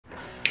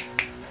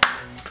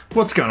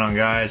What's going on,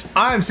 guys?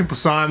 I'm Simple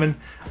Simon,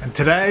 and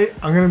today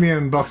I'm going to be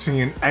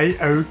unboxing an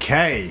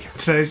AOK.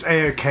 Today's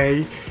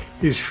AOK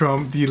is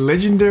from the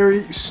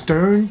legendary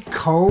Stone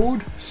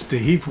Cold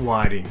Steve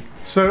Whiting.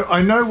 So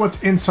I know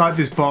what's inside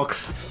this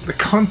box. The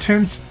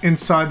contents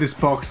inside this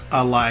box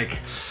are like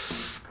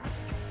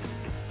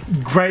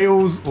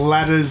grails,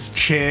 ladders,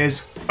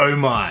 chairs, oh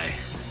my.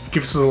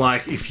 Give us a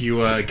like if you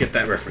get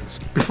that reference.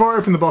 Before I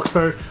open the box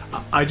though,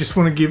 I just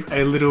want to give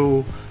a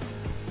little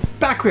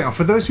background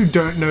for those who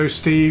don't know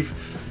Steve,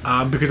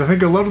 because I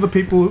think a lot of the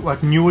people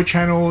like newer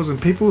channels and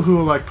people who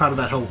are like part of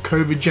that whole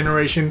COVID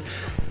generation,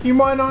 you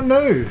might not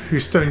know who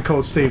Stone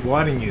Cold Steve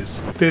Whiting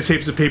is. There's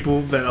heaps of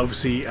people that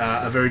obviously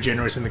are very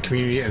generous in the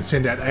community and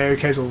send out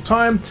AOKs all the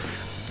time.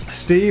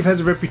 Steve has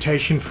a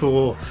reputation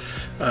for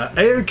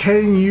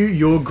AOKing you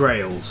your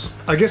grails.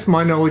 I guess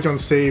my knowledge on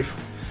Steve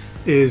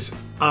is,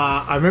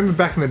 I remember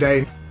back in the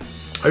day,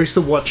 I used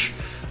to watch,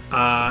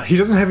 he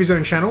doesn't have his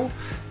own channel,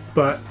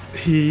 but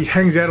he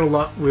hangs out a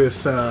lot with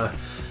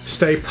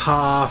Stay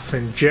Puft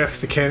and Jeff,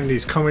 the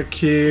Cantonese Comic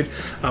Kid.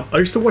 I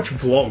used to watch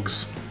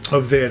vlogs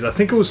of theirs. I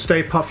think it was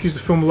Stay Puft used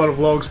to film a lot of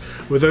vlogs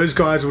where those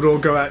guys would all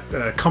go out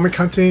comic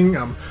hunting.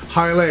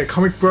 Haile, a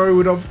comic bro,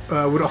 would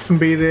often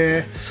be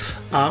there,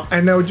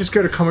 and they would just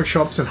go to comic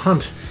shops and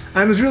hunt.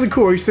 And it was really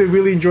cool. I used to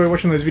really enjoy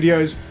watching those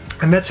videos,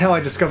 and that's how I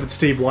discovered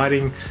Steve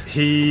Whiting.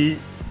 He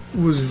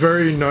was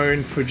very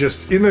known for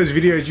just, in those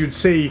videos you'd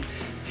see,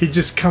 he'd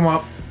just come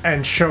up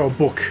and show a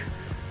book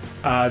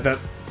that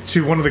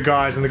to one of the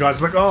guys, and the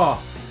guy's like,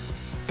 oh,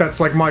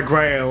 that's like my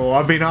grail, or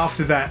I've been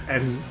after that,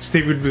 and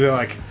Steve would be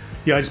like,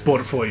 yeah, I just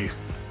bought it for you.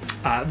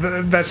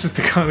 That's just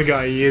the kind of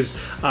guy he is.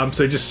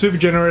 So just super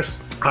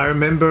generous. I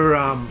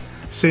remember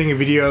seeing a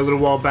video a little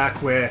while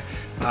back where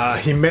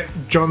he met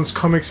John's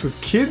Comics with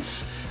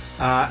Kids,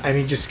 and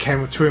he just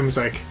came up to him and was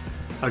like,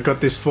 I got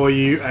this for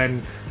you,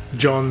 and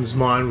John's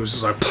mind was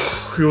just like,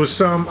 it was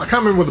some, I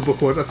can't remember what the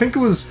book was. I think it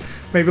was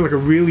maybe like a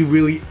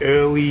really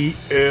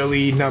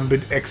early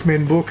numbered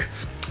X-Men book.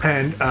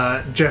 And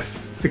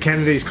Jeff, the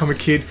Cantonese Comic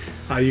Kid,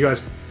 you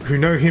guys who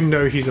know him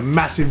know he's a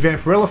massive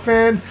Vampirella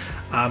fan.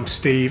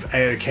 Steve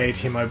AOK'd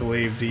him, I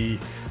believe, the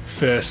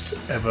first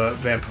ever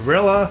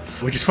Vampirella,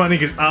 which is funny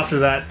because after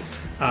that,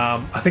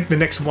 I think the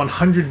next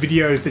 100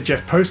 videos that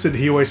Jeff posted,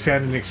 he always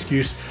found an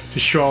excuse to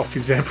show off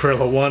his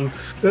Vampirella 1.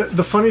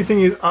 The funny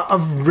thing is,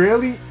 I've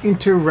rarely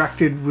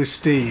interacted with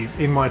Steve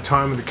in my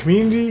time in the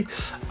community.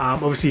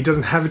 Obviously, he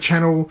doesn't have a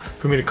channel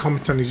for me to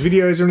comment on his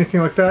videos or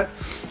anything like that.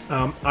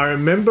 I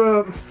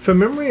remember, from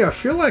memory, I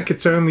feel like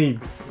it's only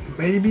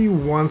maybe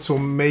once or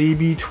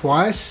maybe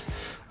twice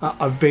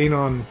I've been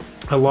on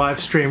a live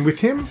stream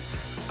with him.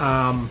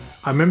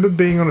 I remember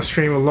being on a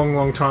stream a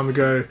long time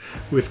ago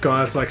with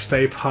guys like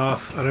Stay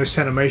Puft. I know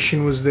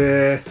Sanimation was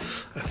there.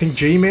 I think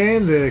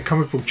G-Man, the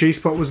comic book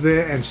G-Spot, was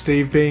there, and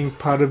Steve being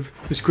part of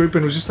this group,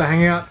 and it was just a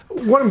hangout.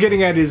 What I'm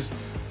getting at is,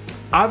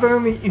 I've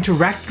only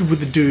interacted with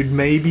the dude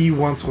maybe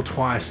once or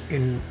twice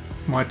in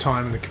my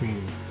time in the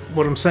community.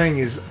 What I'm saying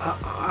is,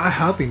 I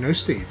hardly know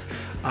Steve.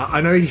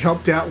 I know he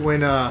helped out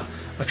when I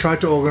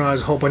tried to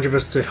organise a whole bunch of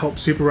us to help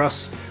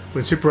Superrus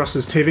when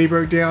Superrus's TV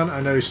broke down.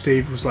 I know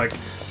Steve was like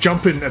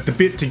jumping at the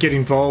bit to get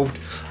involved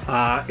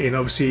in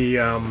obviously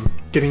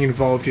getting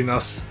involved in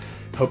us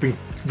helping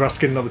Russ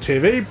get another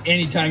TV.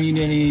 Anytime you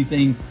need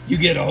anything, you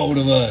get a hold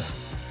of us.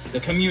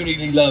 The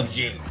community loves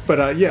you.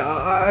 But yeah,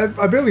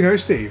 I barely know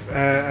Steve,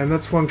 and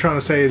that's what I'm trying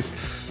to say is,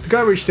 the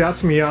guy reached out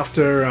to me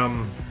after,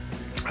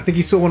 I think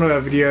he saw one of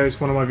my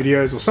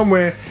videos or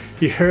somewhere,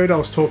 he heard I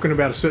was talking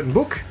about a certain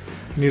book,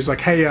 and he was like,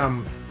 hey,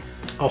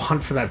 I'll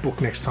hunt for that book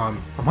next time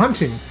I'm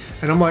hunting.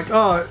 And I'm like,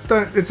 oh,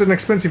 it's an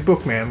expensive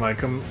book, man.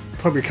 Like, I'm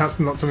probably not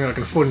something I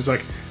can afford. And he's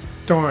like,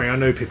 don't worry, I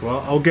know people.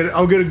 I'll get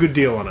a good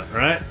deal on it,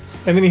 right?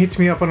 And then he hits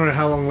me up, I don't know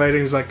how long later,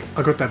 and he's like,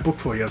 I got that book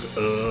for you. I was like,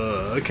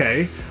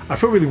 okay. I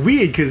felt really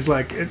weird because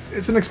like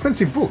it's an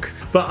expensive book,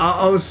 but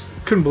I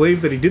couldn't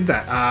believe that he did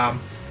that.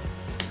 And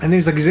then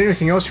he's like, is there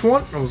anything else you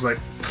want? And I was like,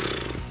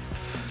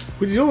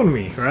 what are you doing to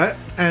me, right?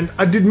 And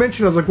I did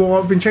mention, I was like,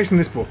 well, I've been chasing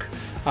this book.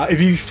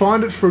 If you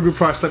find it for a good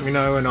price, let me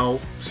know, and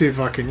I'll see if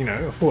I can, you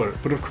know, afford it.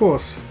 But of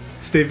course,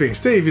 Steve being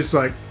Steve is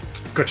like,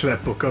 got you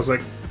that book. I was like,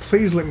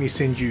 please let me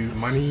send you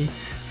money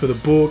for the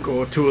book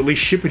or to at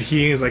least ship it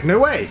here. He's like, no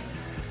way.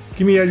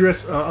 Give me your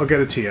address, I'll get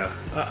it to you.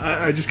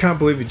 I just can't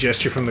believe the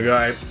gesture from the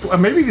guy.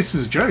 Maybe this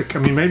is a joke. I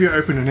mean, maybe I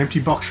opened an empty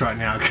box right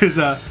now because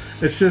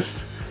it's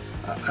just,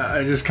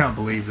 I just can't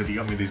believe that he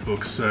got me these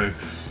books. So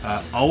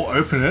I'll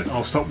open it.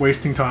 I'll stop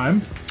wasting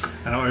time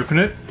and I'll open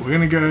it. We're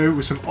gonna go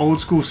with some old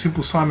school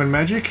Simple Simon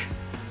magic.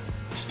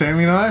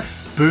 Stanley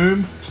knife,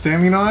 boom,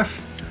 Stanley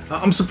knife.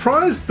 I'm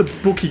surprised the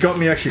book he got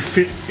me actually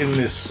fit in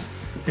this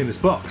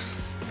box.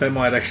 That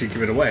might actually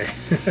give it away.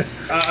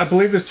 I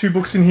believe there's two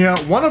books in here.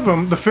 One of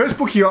them, the first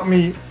book he got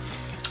me,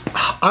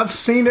 I've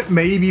seen it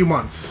maybe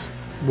once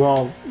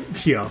while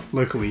here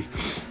locally.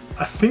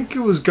 I think it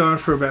was going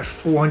for about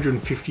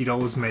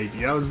 $450 maybe.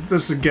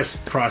 This is a guess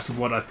price of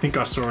what I think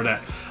I saw it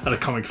at a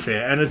comic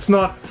fair. And it's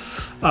not,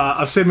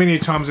 I've said many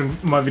times in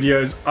my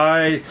videos,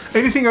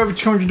 anything over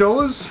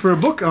 $200 for a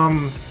book,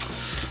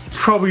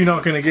 probably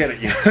not going to get it,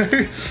 you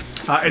know?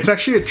 It's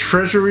actually a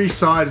treasury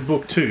size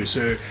book too,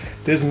 so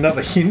there's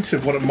another hint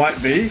of what it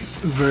might be.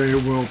 Very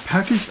well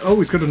packaged. Oh,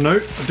 he's got a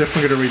note. I'm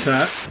definitely going to read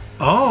that.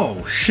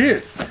 Oh,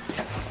 shit.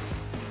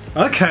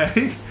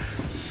 Okay.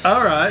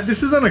 Alright,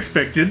 this is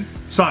unexpected.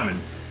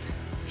 Simon,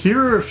 here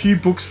are a few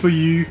books for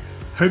you.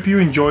 Hope you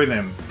enjoy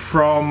them.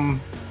 From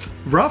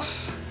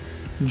Russ,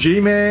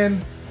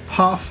 G-Man,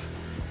 Puff,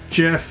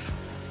 Jeff,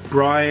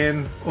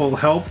 Brian, all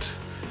helped.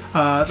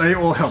 They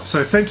all help.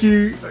 So thank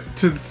you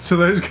to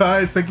those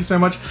guys. Thank you so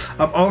much.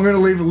 I'm going to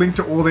leave a link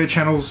to all their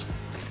channels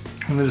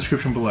in the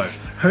description below.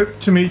 Hope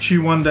to meet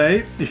you one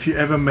day if you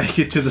ever make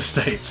it to the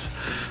States.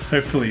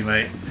 Hopefully,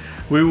 mate.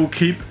 We will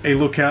keep a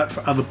lookout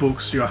for other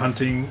books you're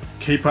hunting.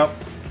 Keep up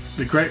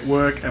the great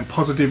work and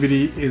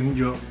positivity in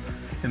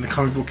the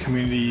comic book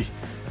community.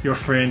 Your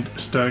friend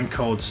Stone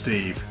Cold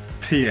Steve.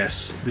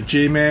 P.S. The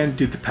G-Man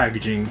did the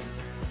packaging.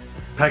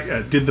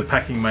 Did the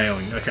packing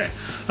mailing. Okay.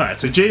 Alright,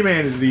 so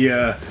G-Man is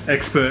the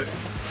expert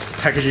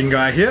packaging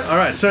guy here.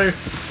 Alright, so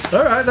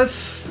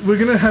we're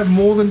gonna have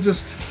more than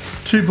just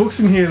 2 books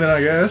in here then,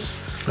 I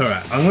guess.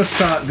 Alright, I'm gonna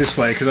start this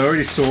way because I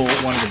already saw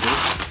one of the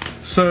books.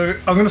 So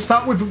I'm gonna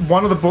start with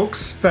one of the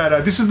books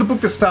that this is the book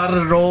that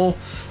started it all.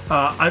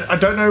 I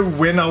don't know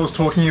when I was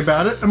talking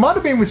about it. It might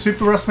have been with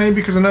Superrus maybe,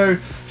 because I know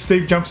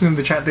Steve jumps into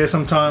the chat there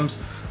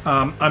sometimes.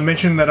 I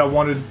mentioned that I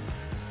wanted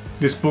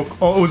this book,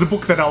 or it was a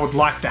book that I would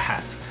like to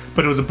have,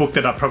 but it was a book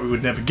that I probably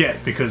would never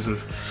get because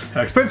of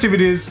how expensive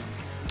it is.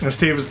 And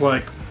Steve was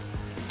like,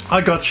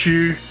 I got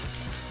you.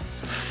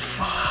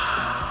 Fuck.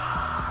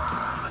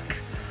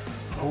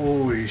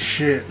 Holy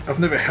shit. I've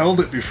never held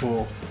it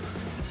before.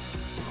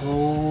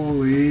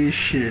 Holy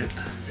shit.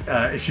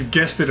 If you've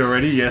guessed it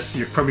already, yes,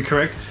 you're probably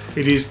correct.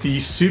 It is the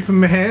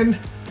Superman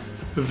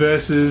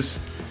versus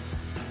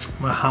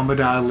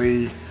Muhammad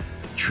Ali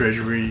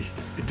Treasury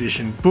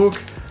Edition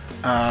book.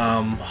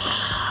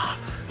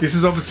 This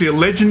is obviously a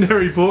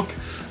legendary book.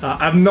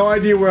 I have no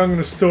idea where I'm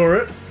going to store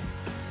it,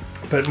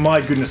 but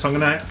my goodness, I'm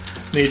going to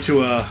need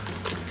to,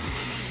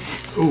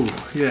 ooh,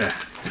 yeah.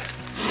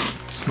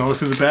 Smell it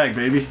through the bag,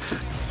 baby.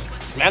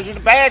 Smell through the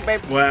bag,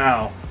 baby.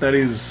 Wow, that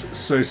is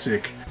so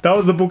sick. That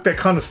was the book that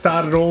kind of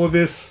started all of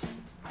this.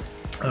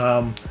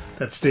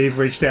 That Steve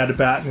reached out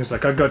about and he was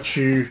like, I got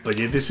you. But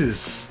yeah, this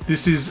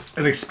is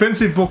an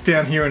expensive book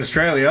down here in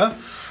Australia.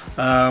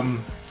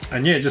 And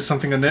yeah, just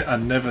something I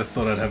never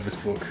thought I'd have this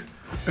book.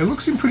 It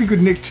looks in pretty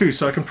good nick too,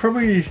 so I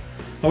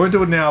won't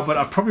do it now, but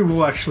I probably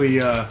will actually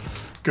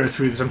go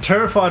through this. I'm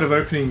terrified of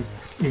opening,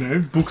 you know,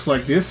 books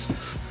like this.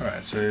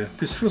 Alright, so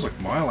this feels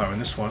like Milo in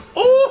this one.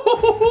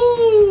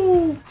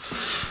 Oh!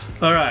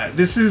 Alright,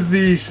 this is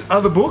the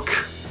other book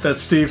that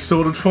Steve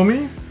sorted for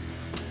me.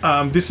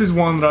 This is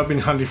one that I've been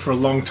hunting for a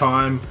long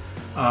time.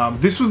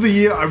 This was the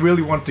year I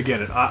really wanted to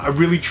get it. I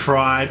really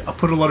tried. I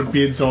put a lot of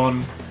bids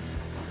on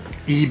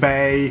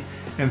eBay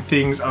and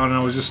things, and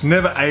I was just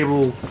never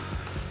able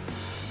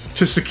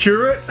to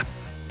secure it.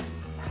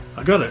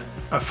 I got it.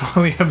 I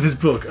finally have this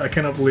book. I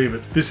cannot believe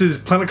it. This is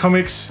Planet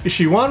Comics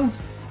issue 1.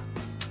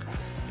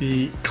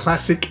 The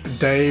classic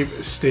Dave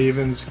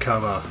Stevens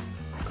cover.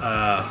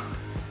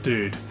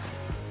 Dude.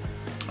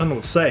 I don't know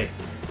what to say.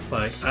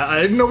 Like,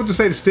 I didn't know what to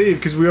say to Steve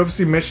because we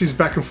obviously messaged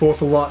back and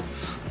forth a lot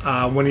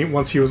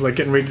once he was like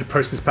getting ready to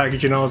post this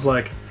package, and I was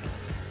like,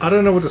 I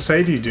don't know what to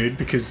say to you, dude,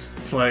 because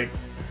like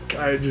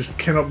I just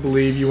cannot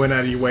believe you went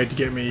out of your way to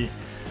get me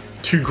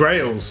 2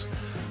 grails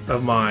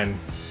of mine.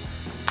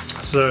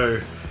 So,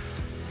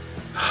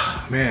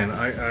 man,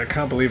 I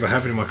can't believe I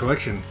have it in my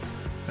collection.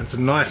 And it's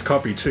a nice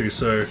copy too.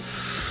 So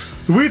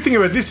the weird thing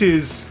about this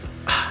is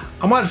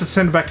I might have to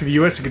send it back to the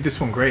US to get this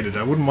one graded.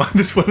 I wouldn't mind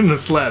this one in a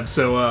slab.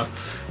 So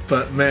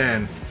but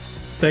man,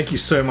 thank you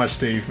so much,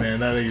 Steve, man.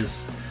 That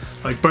is,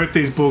 like, both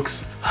these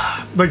books,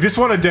 like this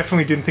one I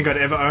definitely didn't think I'd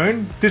ever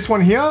own. This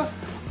one here,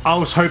 I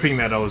was hoping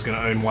that I was going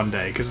to own one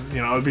day because, you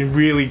know, I've been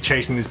really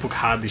chasing this book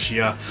hard this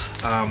year.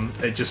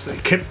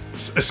 It kept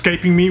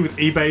escaping me with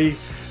eBay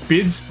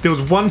bids. There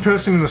was one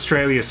person in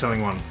Australia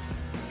selling one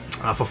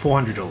for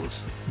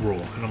 $400 raw,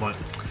 and I'm like,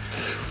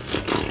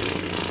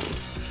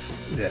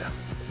 yeah,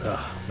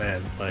 oh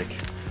man, like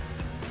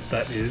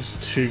that is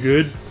too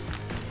good.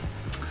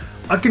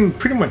 I can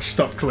pretty much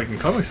stop collecting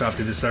comics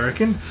after this, I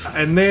reckon.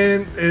 And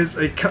then there's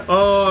a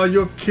oh,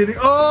 you're kidding.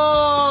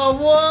 Oh,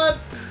 what?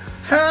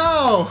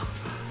 How?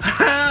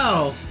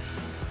 How?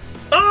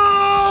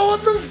 Oh,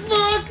 what the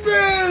fuck,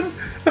 man?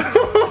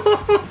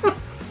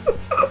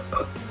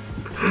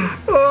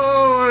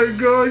 Oh my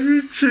god,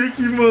 you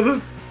cheeky mother.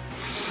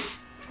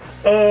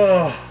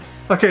 Oh.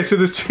 Okay, so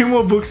there's 2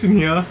 more books in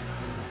here.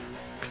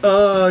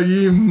 Oh,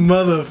 you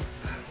mother.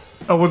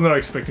 I was not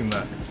expecting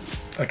that.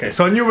 Okay,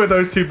 so I knew about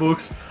those 2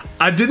 books.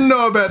 I didn't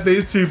know about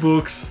these 2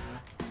 books.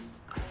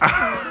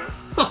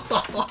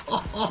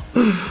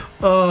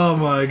 Oh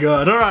my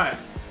god. Alright.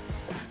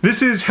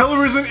 This is Hell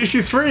Arisen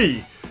issue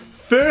 3.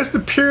 First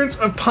appearance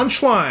of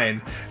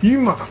Punchline. You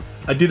mother...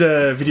 I did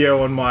a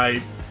video on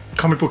my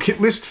comic book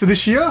hit list for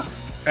this year,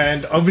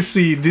 and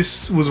obviously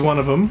this was one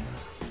of them.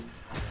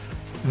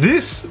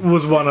 This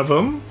was one of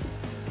them.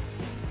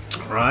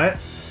 Right?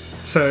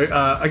 So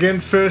again,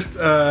 first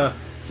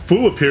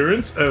full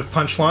appearance of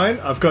Punchline.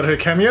 I've got her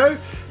cameo,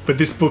 but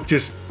this book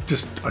just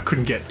I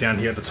couldn't get down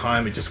here at the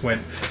time. It just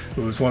went,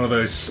 it was one of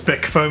those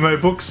spec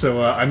FOMO books,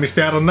 so I missed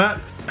out on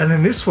that. And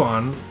then this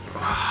one,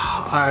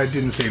 I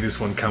didn't see this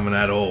one coming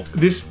at all.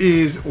 This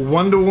is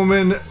Wonder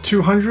Woman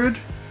 200,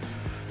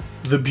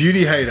 The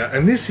Beauty Hater,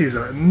 and this is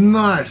a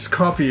nice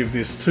copy of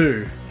this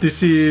too.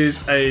 This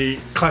is a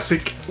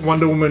classic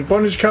Wonder Woman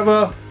bondage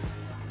cover.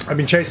 I've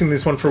been chasing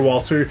this one for a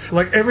while too.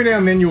 Like every now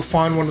and then you'll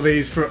find one of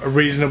these for a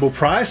reasonable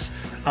price,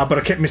 but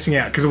I kept missing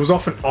out because it was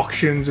often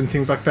auctions and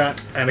things like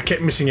that, and I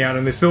kept missing out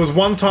on this. There was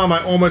one time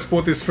I almost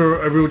bought this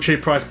for a real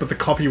cheap price, but the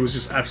copy was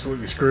just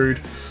absolutely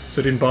screwed,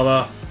 so I didn't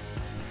bother.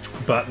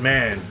 But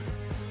man,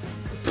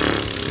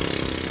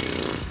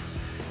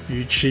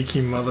 you cheeky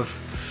mother...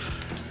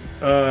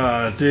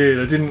 dude,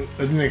 I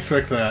didn't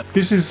expect that.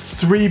 This is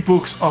 3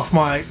 books off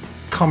my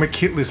comic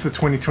kit list for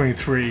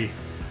 2023.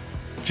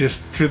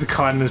 Just through the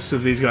kindness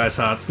of these guys'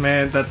 hearts.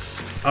 Man,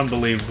 that's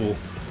unbelievable.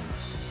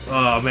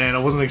 Oh man, I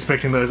wasn't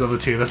expecting those other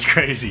 2. That's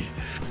crazy.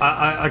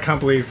 I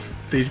can't believe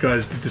these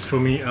guys did this for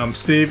me.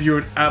 Steve, you're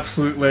an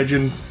absolute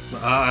legend.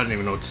 I don't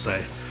even know what to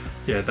say.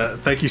 Yeah,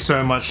 thank you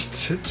so much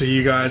to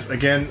you guys.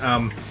 Again,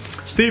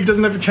 Steve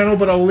doesn't have a channel,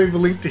 but I'll leave a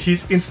link to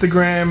his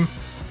Instagram,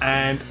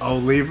 and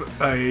I'll leave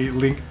a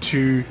link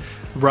to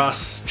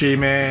Russ,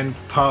 G-Man,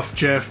 Puff,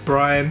 Jeff,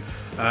 Brian.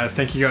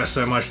 Thank you guys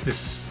so much.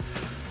 This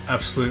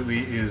absolutely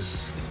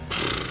is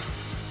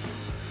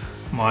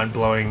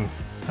mind-blowing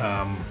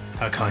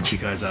how kind you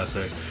guys are.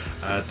 So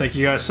thank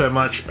you guys so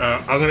much.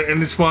 I'm gonna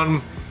end this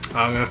one.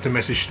 I'm gonna have to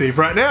message Steve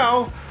right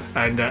now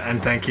and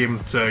thank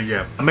him. So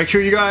yeah, make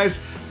sure you guys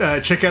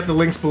check out the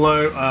links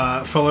below.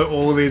 Follow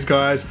all of these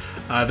guys.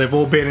 They've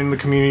all been in the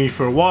community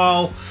for a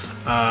while.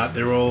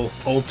 They're all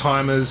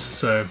old-timers.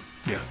 So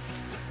yeah,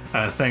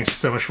 thanks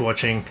so much for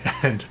watching,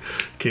 and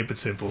keep it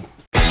simple.